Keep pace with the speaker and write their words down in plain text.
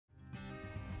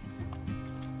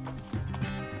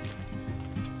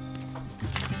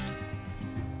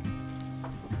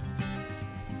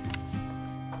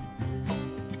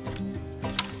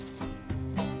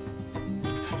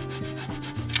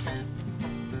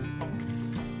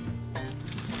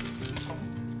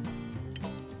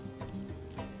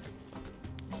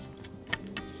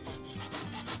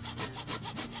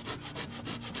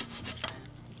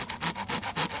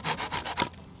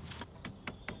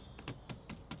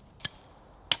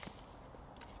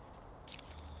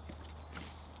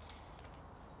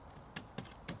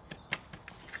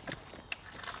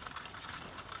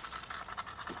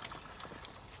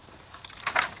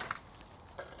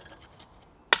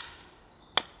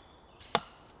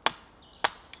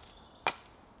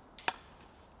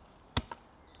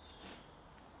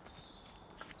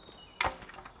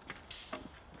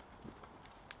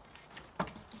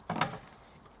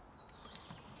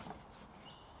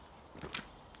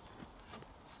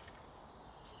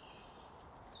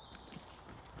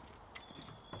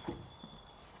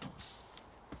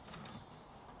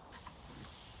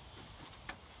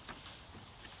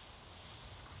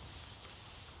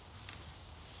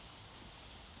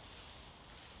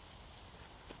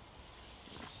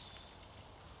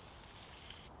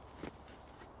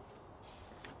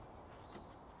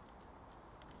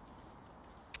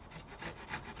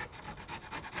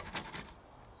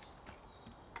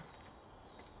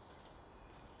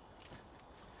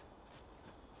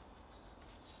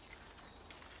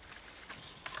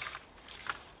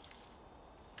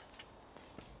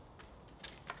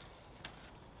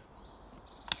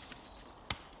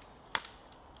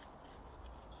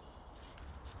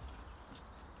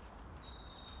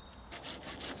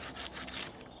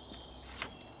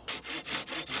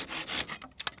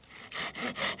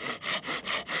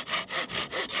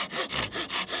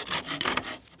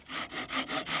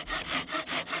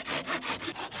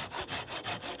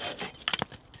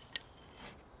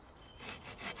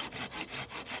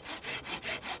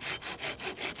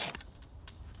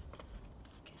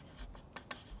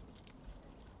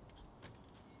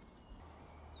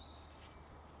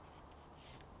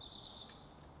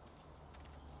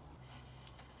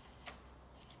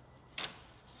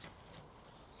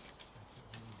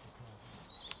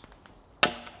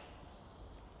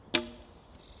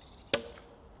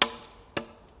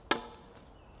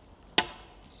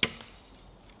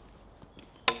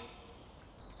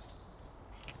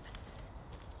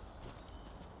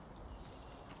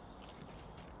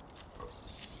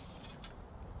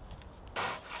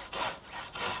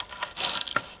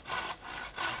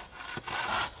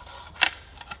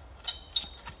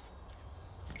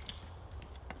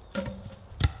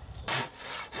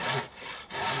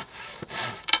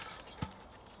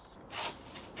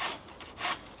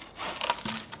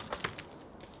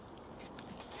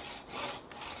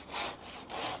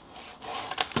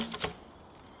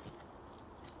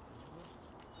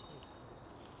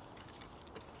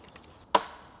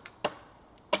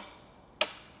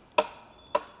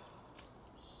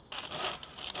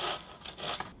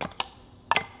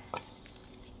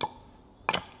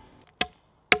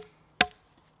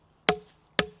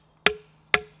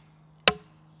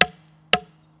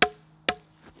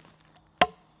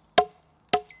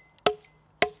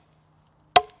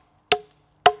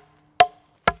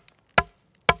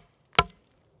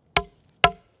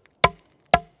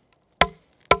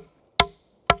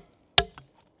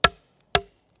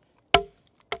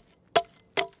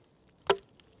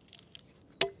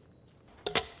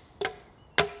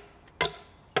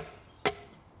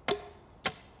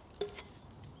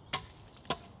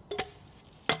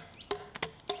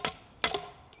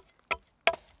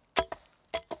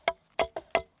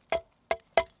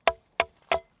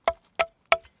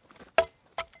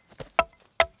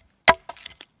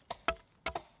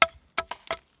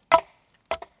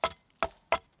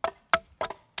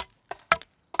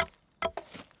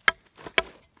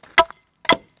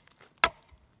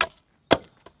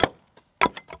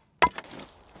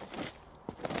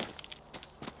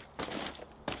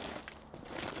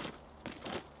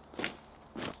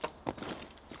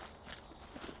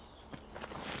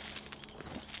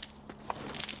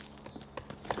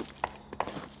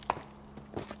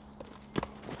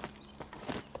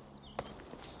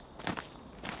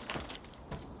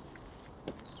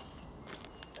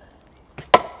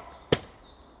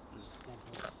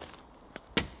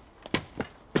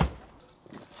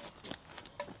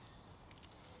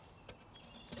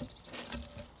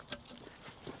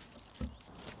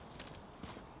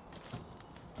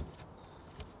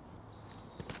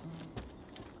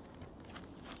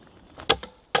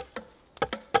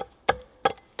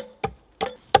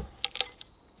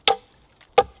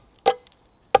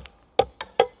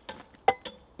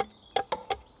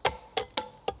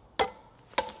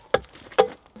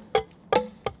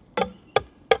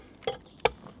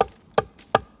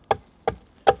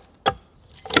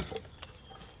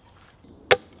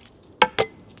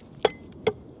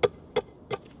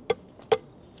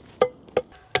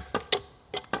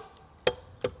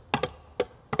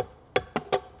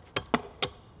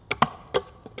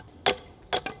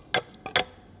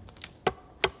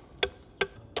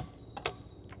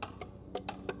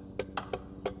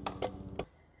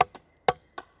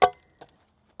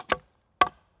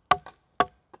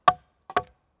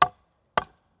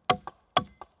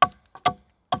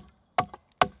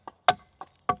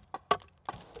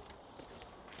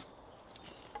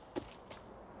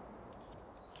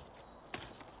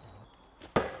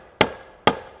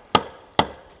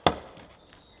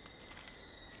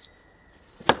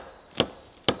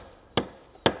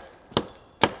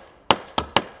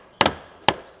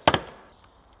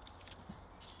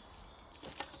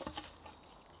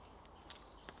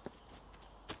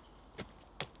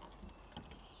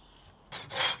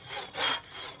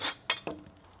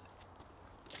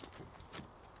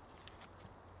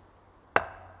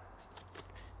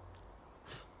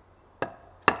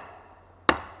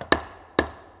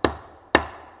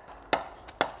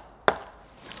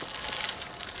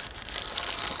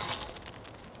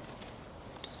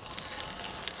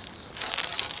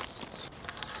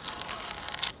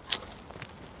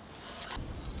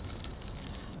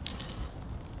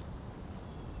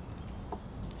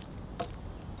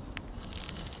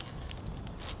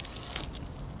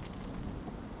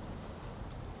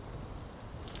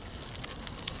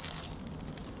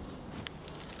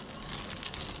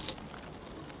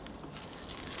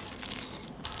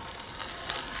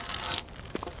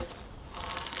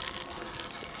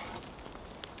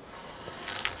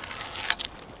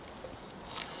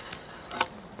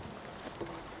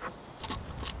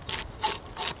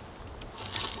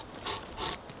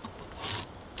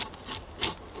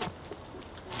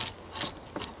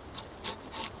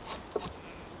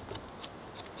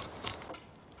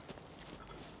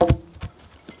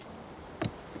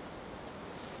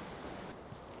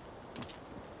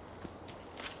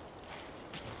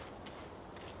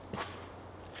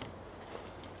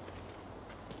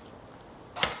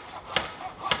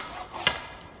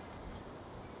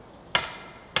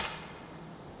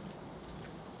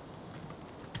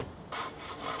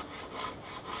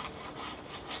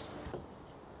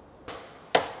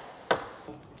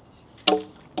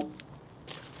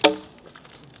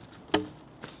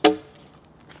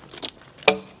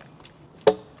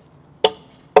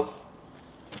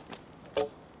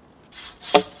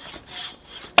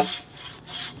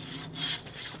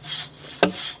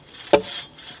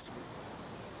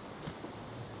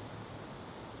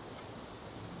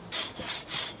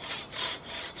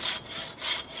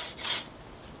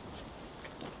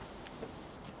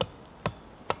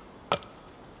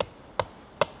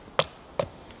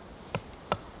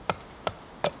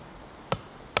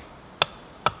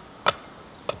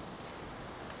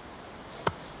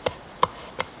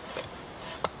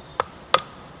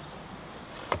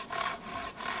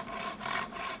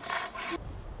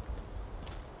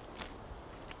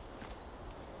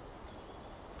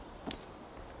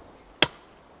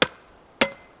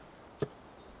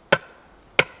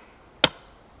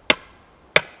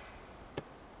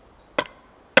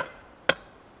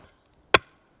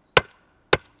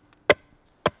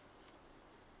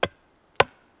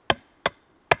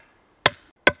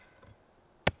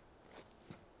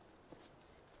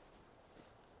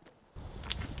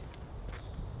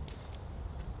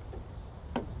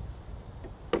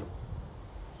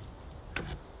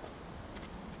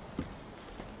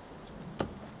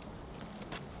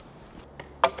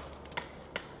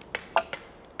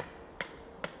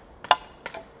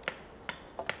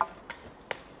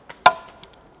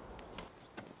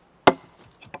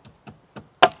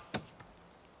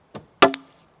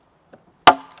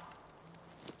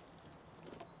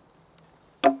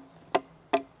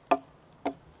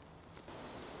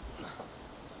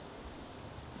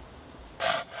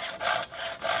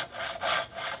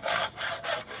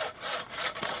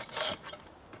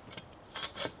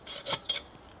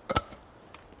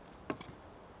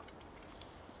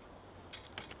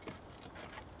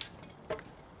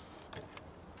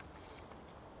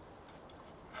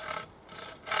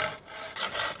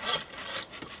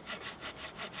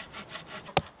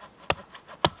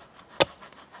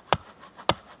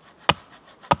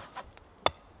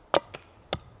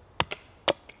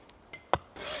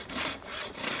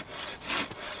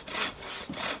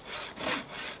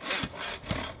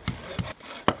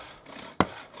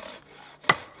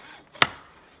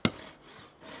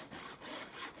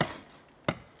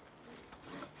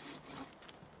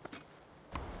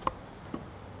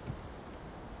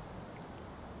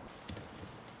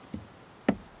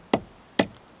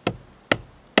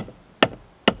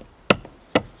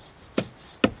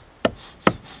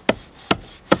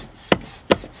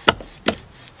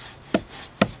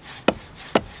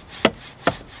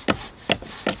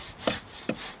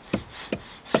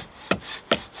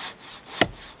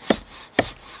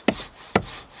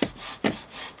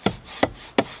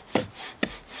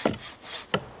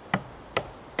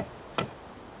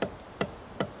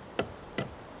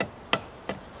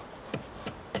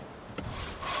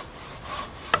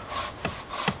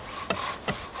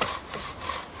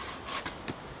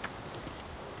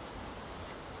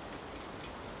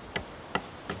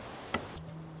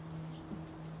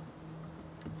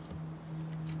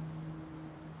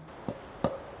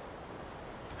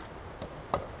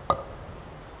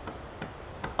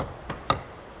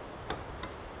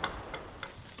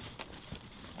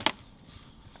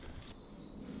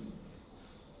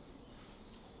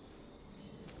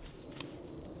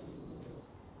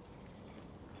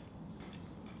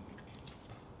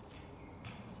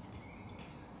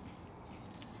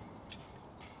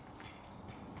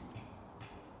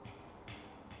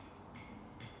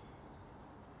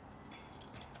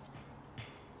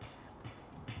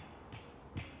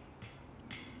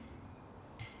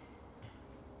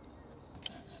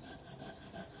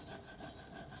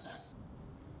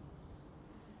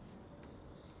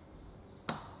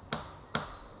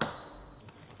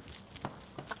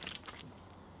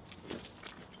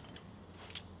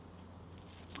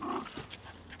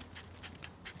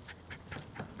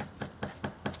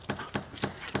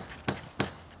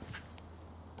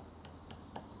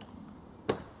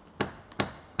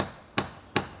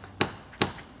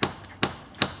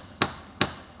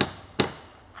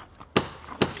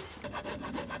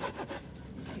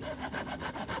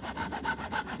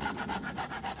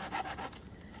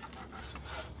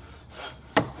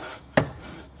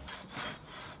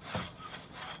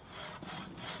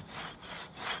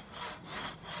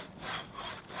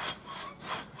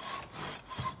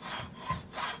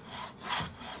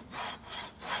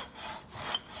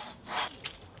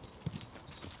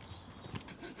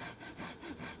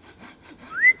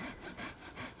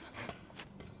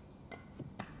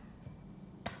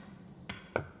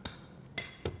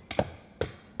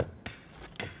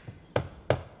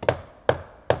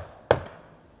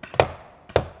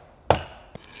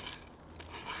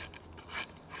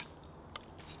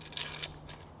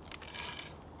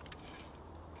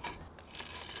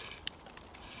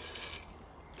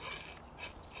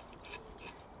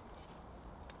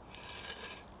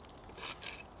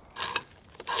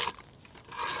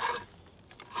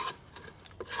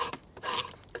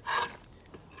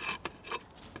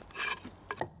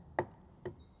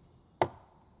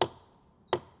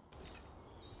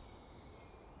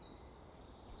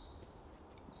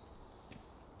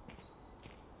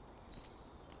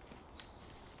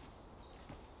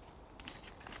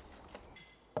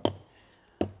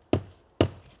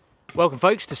Welcome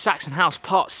folks to Saxon House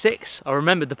Part 6. I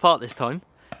remembered the part this time.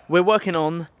 We're working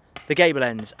on the gable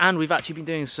ends, and we've actually been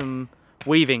doing some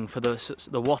weaving for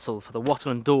the wattle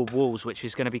and door walls, which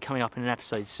is going to be coming up in an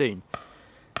episode soon.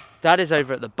 Dad is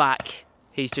over at the back.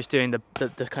 He's just doing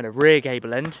the kind of rear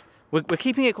gable end. We're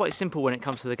keeping it quite simple when it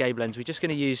comes to the gable ends. We're just going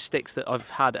to use sticks that I've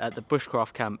had at the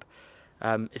Bushcraft camp.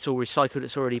 It's all recycled,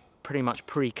 it's already pretty much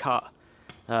pre-cut.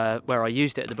 Where I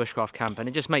used it at the Bushcraft camp, and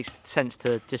it just makes sense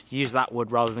to just use that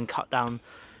wood rather than cut down,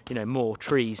 you know, more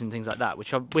trees and things like that,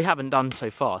 which we haven't done so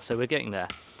far, so we're getting there.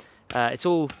 It's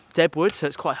all dead wood, so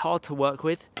it's quite hard to work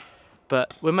with,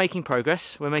 but we're making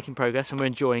progress, and we're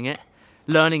enjoying it,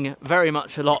 learning very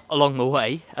much a lot along the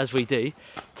way, as we do.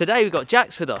 Today we've got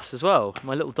Jax with us as well,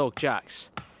 my little dog Jax.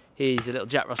 He's a little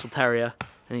Jack Russell Terrier,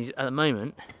 and he's, at the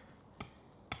moment,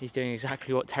 he's doing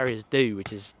exactly what terriers do,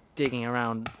 which is digging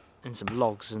around in some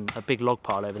logs and a big log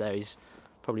pile over there. He's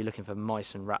probably looking for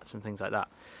mice and rats and things like that.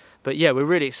 But yeah, we're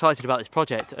really excited about this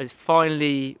project. It's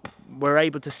finally, we're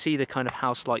able to see the kind of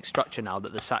house-like structure now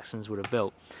that the Saxons would have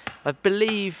built. I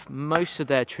believe most of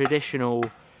their traditional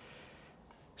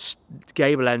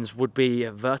gable ends would be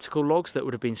vertical logs that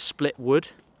would have been split wood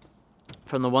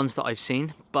from the ones that I've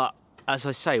seen. But as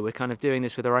I say, we're kind of doing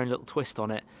this with our own little twist on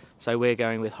it. So we're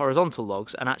going with horizontal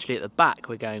logs, and actually at the back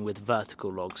we're going with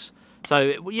vertical logs.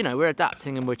 So, you know, we're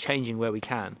adapting and we're changing where we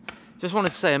can. Just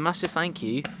wanted to say a massive thank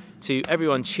you to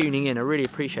everyone tuning in. I really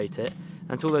appreciate it.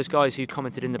 And to all those guys who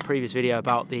commented in the previous video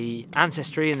about the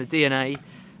ancestry and the DNA,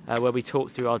 where we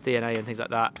talked through our DNA and things like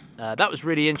that. That was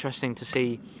really interesting to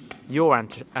see your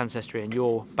ancestry and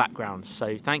your backgrounds.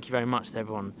 So thank you very much to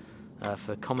everyone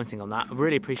for commenting on that. I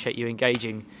really appreciate you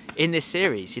engaging in this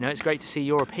series. You know, it's great to see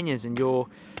your opinions and your,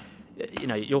 you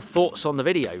know, your thoughts on the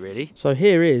video, really. So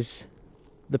here is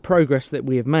the progress that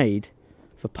we have made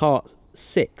for part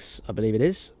 6, I believe it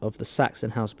is, of the Saxon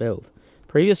house build.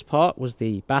 Previous part was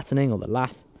the battening or the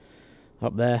lath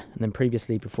up there, and then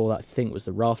previously before that I think was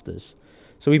the rafters.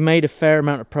 So we've made a fair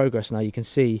amount of progress now. You can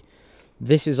see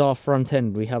this is our front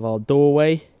end. We have our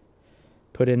doorway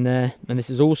put in there, and this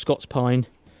is all Scots pine,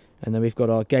 and then we've got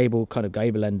our gable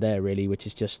end there really, which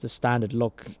is just the standard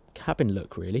log cabin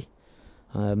look really.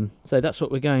 So that's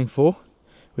what we're going for.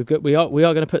 We are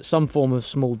going to put some form of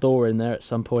small door in there at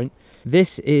some point.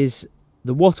 This is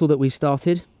the wattle that we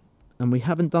started, and we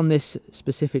haven't done this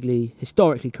specifically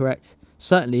historically correct,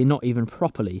 certainly not even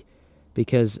properly,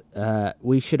 because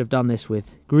we should have done this with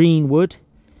green wood,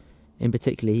 in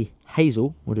particularly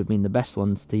hazel would have been the best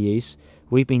ones to use.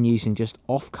 We've been using just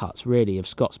offcuts really of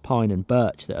Scots pine and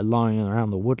birch that are lying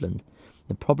around the woodland.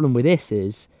 The problem with this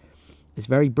is it's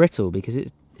very brittle because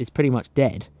it's pretty much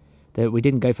dead. That we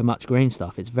didn't go for much green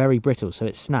stuff. It's very brittle, so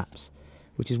it snaps,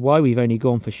 which is why we've only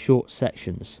gone for short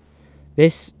sections.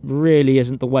 This really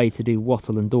isn't the way to do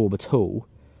wattle and daub at all.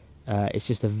 It's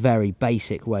just a very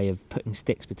basic way of putting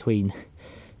sticks between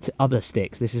other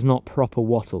sticks. This is not proper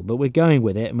wattle, but we're going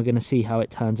with it, and we're going to see how it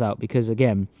turns out, because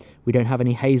again, we don't have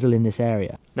any hazel in this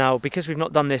area. Now, because we've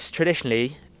not done this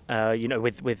traditionally, you know,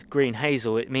 with green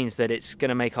hazel, it means that it's going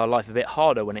to make our life a bit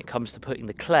harder when it comes to putting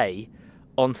the clay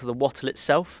onto the wattle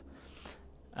itself.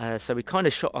 So we kind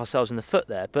of shot ourselves in the foot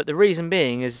there, but the reason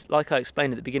being is, like I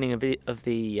explained at the beginning of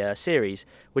the series,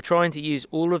 we're trying to use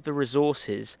all of the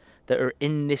resources that are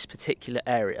in this particular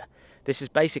area. This is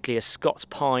basically a Scots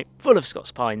pine, full of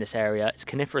Scots pine, this area. It's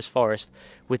coniferous forest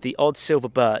with the odd silver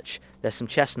birch, there's some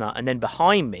chestnut, and then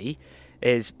behind me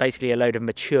is basically a load of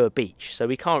mature beech, so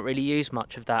we can't really use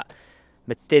much of that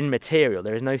thin material.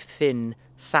 There is no thin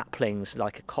saplings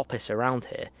like a coppice around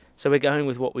here. So we're going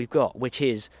with what we've got, which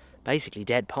is basically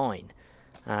dead pine.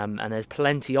 And there's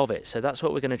plenty of it. So that's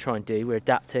what we're going to try and do. We're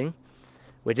adapting.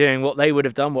 We're doing what they would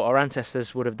have done, what our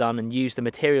ancestors would have done, and use the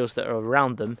materials that are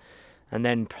around them. And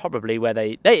then probably where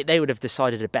they would have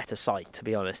decided a better site, to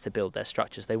be honest, to build their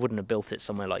structures. They wouldn't have built it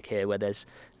somewhere like here where there's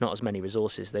not as many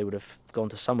resources. They would have gone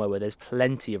to somewhere where there's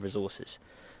plenty of resources.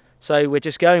 So we're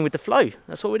just going with the flow.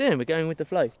 That's what we're doing. We're going with the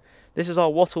flow. This is our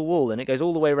wattle wall, and it goes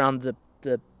all the way around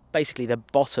basically the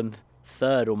bottom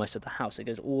third almost of the house. It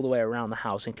goes all the way around the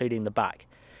house, including the back.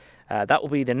 That will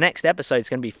be the next episode. It's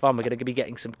going to be fun. We're going to be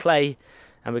getting some clay,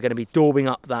 and we're going to be daubing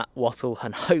up that wattle,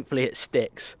 and hopefully it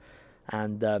sticks.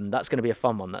 And that's going to be a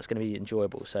fun one. That's going to be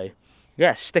enjoyable. So,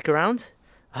 yeah, stick around.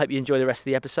 I hope you enjoy the rest of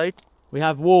the episode. We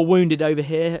have War Wounded over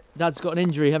here. Dad's got an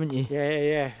injury, haven't you?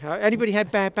 Yeah. Anybody had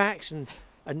bad backs and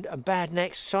bad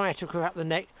necks, sciatica up the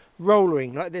neck,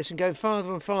 rolling like this and going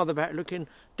farther and farther back, looking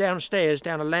downstairs,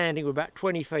 down a landing with about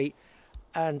 20 feet,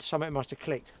 and something must have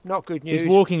clicked. Not good news. He's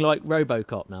walking like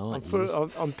Robocop now, aren't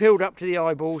you? I'm peeled up to the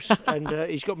eyeballs, and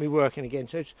he's got me working again.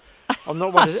 So I'm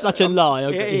not one That's such a lie.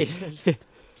 Okay. Yeah,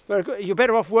 but you're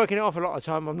better off working it off a lot of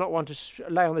the time. I'm not one to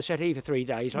lay on the settee for 3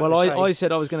 days. Like well, I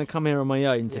said I was going to come here on my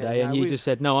own today, and you just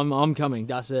said, no, I'm coming,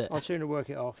 that's it. I'd sooner work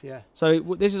it off, yeah. So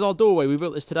this is our doorway. We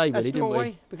built this today, That's really, didn't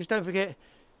we? Because don't forget,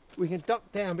 we can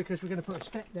duck down because we're going to put a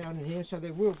step down in here, so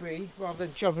there will be, rather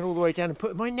than jumping all the way down and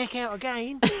putting my neck out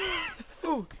again.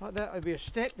 Ooh, like that, there'll be a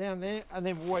step down there, and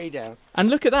then way down. And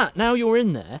look at that, now you're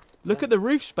in there, look at the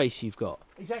roof space you've got.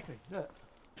 Exactly, look.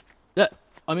 Look,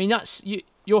 I mean, that's...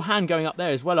 Your hand going up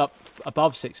there is well up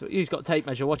above 6 foot. He's got a tape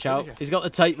measure, watch out. He's got the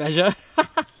tape measure.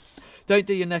 Don't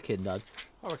do your neck in, Dad.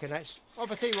 I reckon that's, I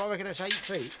reckon that's 8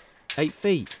 feet. 8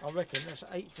 feet? I reckon that's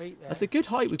 8 feet there. That's a good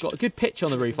height. We've got a good pitch on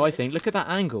the roof, I think. Look at that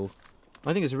angle.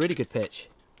 I think it's a really good pitch.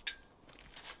 Do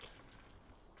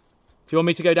you want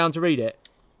me to go down to read it?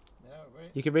 No, really.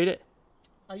 You can read it?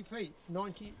 8 feet,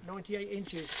 98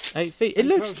 inches. 8 feet. It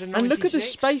looks, and look at the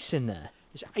space in there.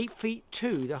 It's 8 feet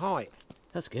 2, the height.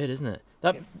 That's good, isn't it?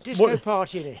 That, disco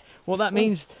party in it. What that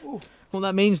means, what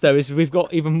that means though, is we've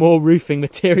got even more roofing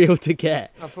material to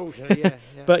get. Unfortunately, yeah.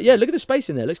 But yeah, look at the space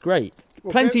in there. It looks great.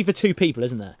 Well, plenty for 2 people,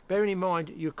 isn't there? Bearing in mind,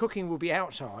 your cooking will be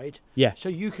outside. Yeah. So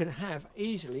you can have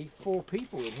easily 4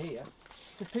 people in here.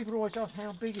 Because people always ask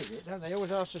how big is it, don't they? They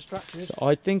always ask the structures. So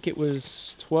I think it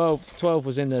was 12. 12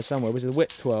 was in there somewhere. Was it the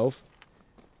width 12?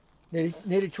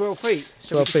 Nearly 12 feet.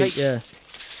 So 12 feet, yeah.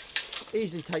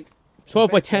 Easily take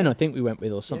 12 by 10, I think we went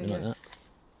with, or something like that.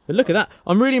 But look at that.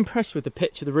 I'm really impressed with the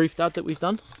pitch of the roof, Dad, that we've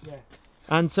done. Yeah.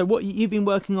 And so what you've been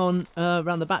working on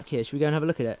around the back here, should we go and have a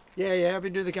look at it? Yeah, I've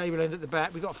been doing the gable end at the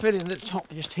back. We've got filling at the top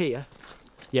just here.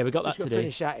 Yeah, we've got that to do.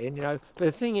 Finish that in, you know. But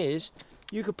the thing is,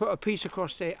 you could put a piece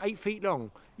across there 8 feet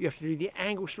long. You have to do the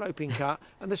angle sloping cut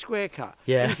and the square cut.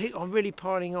 Yeah. And you think, I'm really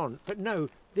piling on. But no,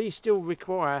 these still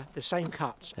require the same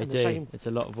cuts and the same It's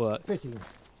a lot of work. fitting.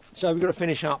 So we've got to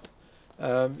finish up,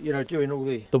 you know, doing all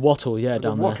the wattle, yeah, down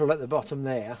there. The wattle at the bottom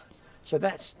there. So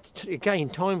that's, again,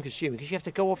 time consuming because you have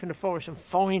to go off in the forest and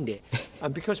find it.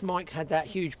 And because Mike had that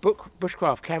huge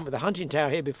bushcraft camp with a hunting tower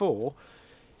here before,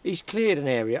 he's cleared an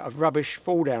area of rubbish,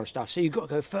 fall down stuff. So you've got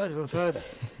to go further and further.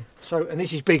 So, and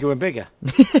this is bigger and bigger.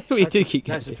 We do keep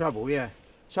going. That's the trouble, yeah.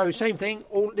 So same thing,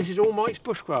 this is all Mike's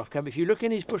bushcraft camp. If you look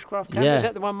in his bushcraft camp, is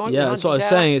that the one Mike? Yeah, that's what I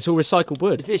was saying, it's all recycled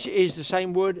wood. This is the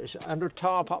same wood, it's under a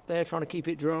tarp up there trying to keep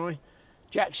it dry.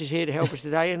 Jax is here to help us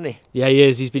today, isn't he? Yeah, he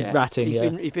is, he's been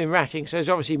ratting, He's been ratting, so there's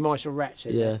obviously mice or rats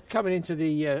in there. Coming into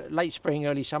the late spring,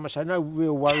 early summer, so no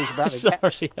real worries about the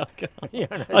gaps. Sorry, I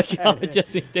can't. I can't, just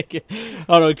thinking.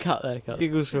 Hold on, cut there.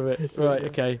 Giggles from it. Right,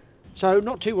 okay. So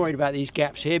not too worried about these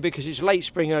gaps here because it's late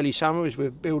spring, early summer as we're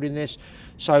building this.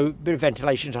 So a bit of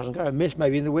ventilation doesn't go amiss.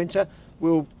 Maybe in the winter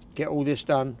we'll get all this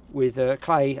done with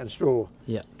clay and straw.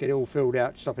 Yeah. Get it all filled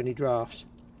out, stop any drafts.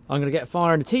 I'm going to get a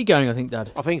fire and a tea going, I think,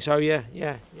 Dad. I think so, yeah.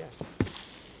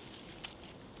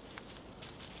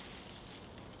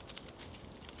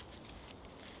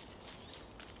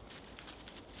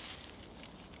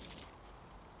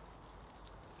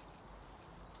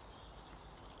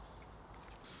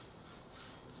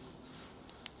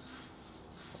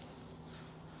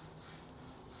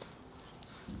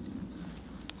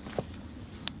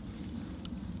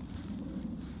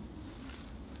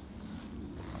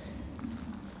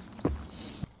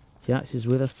 Jax is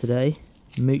with us today,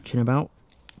 mooching about.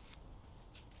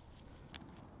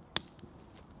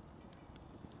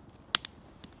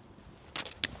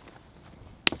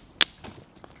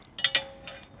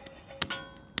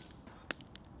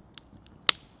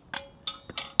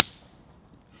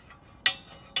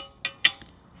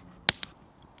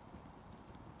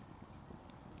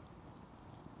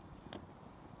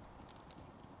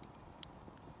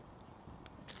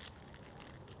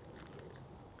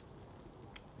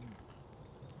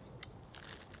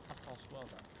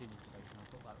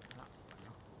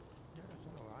 Yeah, that's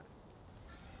all right.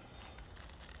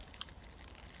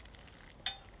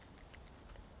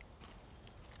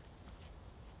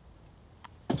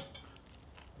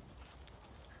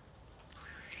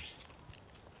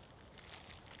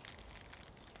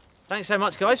 Thanks so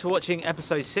much, guys, for watching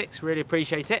episode 6. Really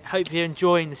appreciate it. Hope you're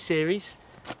enjoying the series.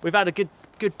 We've had a good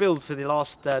build for the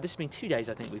last. This has been 2 days,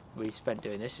 I think we spent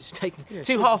doing this. It's taken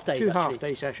two half days. 2 actually.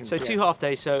 half-day sessions. So 2 half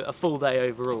days, so a full day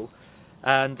overall.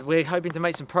 And we're hoping to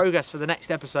make some progress for the next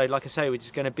episode. Like I say, which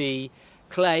is going to be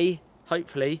clay,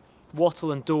 hopefully,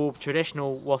 wattle and daub,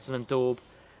 traditional wattle and daub.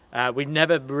 We've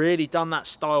never really done that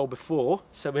style before,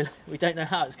 so we don't know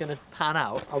how it's going to pan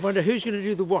out. I wonder who's going to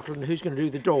do the wattle and who's going to do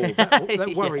the daub.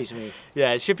 That worries me.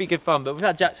 Yeah, it should be good fun. But we've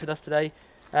had Jax with us today.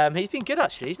 He's been good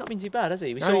actually. He's not been too bad, has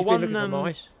he? We saw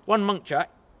one monk jack.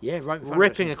 Yeah, right.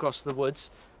 Ripping across the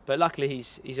woods. But luckily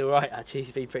he's all right actually.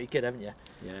 He's been pretty good, haven't you?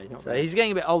 Yeah, he's not so bad. He's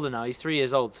getting a bit older now. He's 3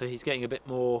 years old, so he's getting a bit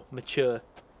more mature.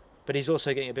 But he's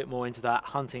also getting a bit more into that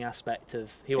hunting aspect of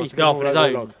he wants to go off on his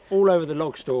own. All over the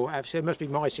log store. Absolutely, there must be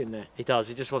mice in there. He does.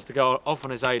 He just wants to go off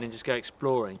on his own and just go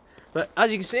exploring. But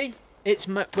as you can see,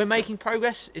 we're making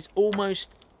progress. It's almost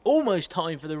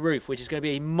time for the roof, which is going to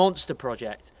be a monster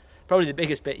project. Probably the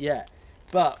biggest bit yet.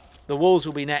 But the walls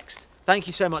will be next. Thank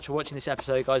you so much for watching this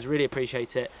episode, guys. Really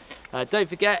appreciate it. Don't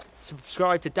forget,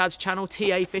 subscribe to Dad's channel,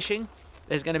 TA Fishing.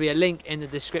 There's going to be a link in the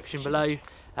description below.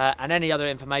 And any other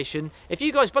information. If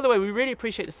you guys, by the way, we really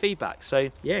appreciate the feedback. So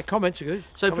yeah, comments are good.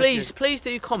 So please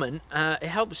do comment. It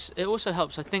helps. It also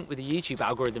helps, I think, with the YouTube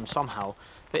algorithm somehow.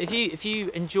 But if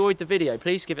you enjoyed the video,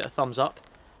 please give it a thumbs up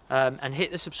and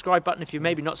hit the subscribe button. If you're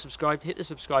maybe not subscribed, hit the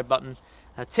subscribe button.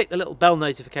 Tick the little bell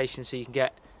notification so you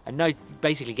can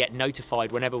basically get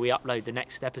notified whenever we upload the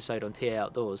next episode on TA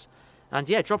Outdoors. And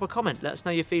yeah, drop a comment. Let us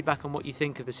know your feedback on what you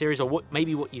think of the series, or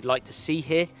maybe what you'd like to see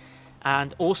here.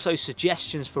 And also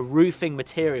suggestions for roofing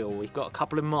material. We've got a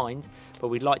couple in mind, but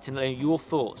we'd like to know your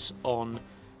thoughts on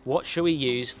what shall we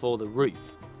use for the roof.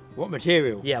 What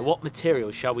material? Yeah, what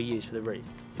material shall we use for the roof?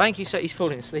 Thank you. So he's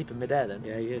falling asleep in midair then.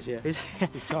 Yeah, he is, yeah. He's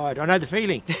tired. I know the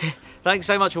feeling. Thanks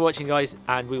so much for watching, guys,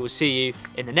 and we will see you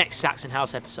in the next Saxon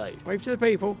House episode. Wave to the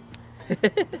people.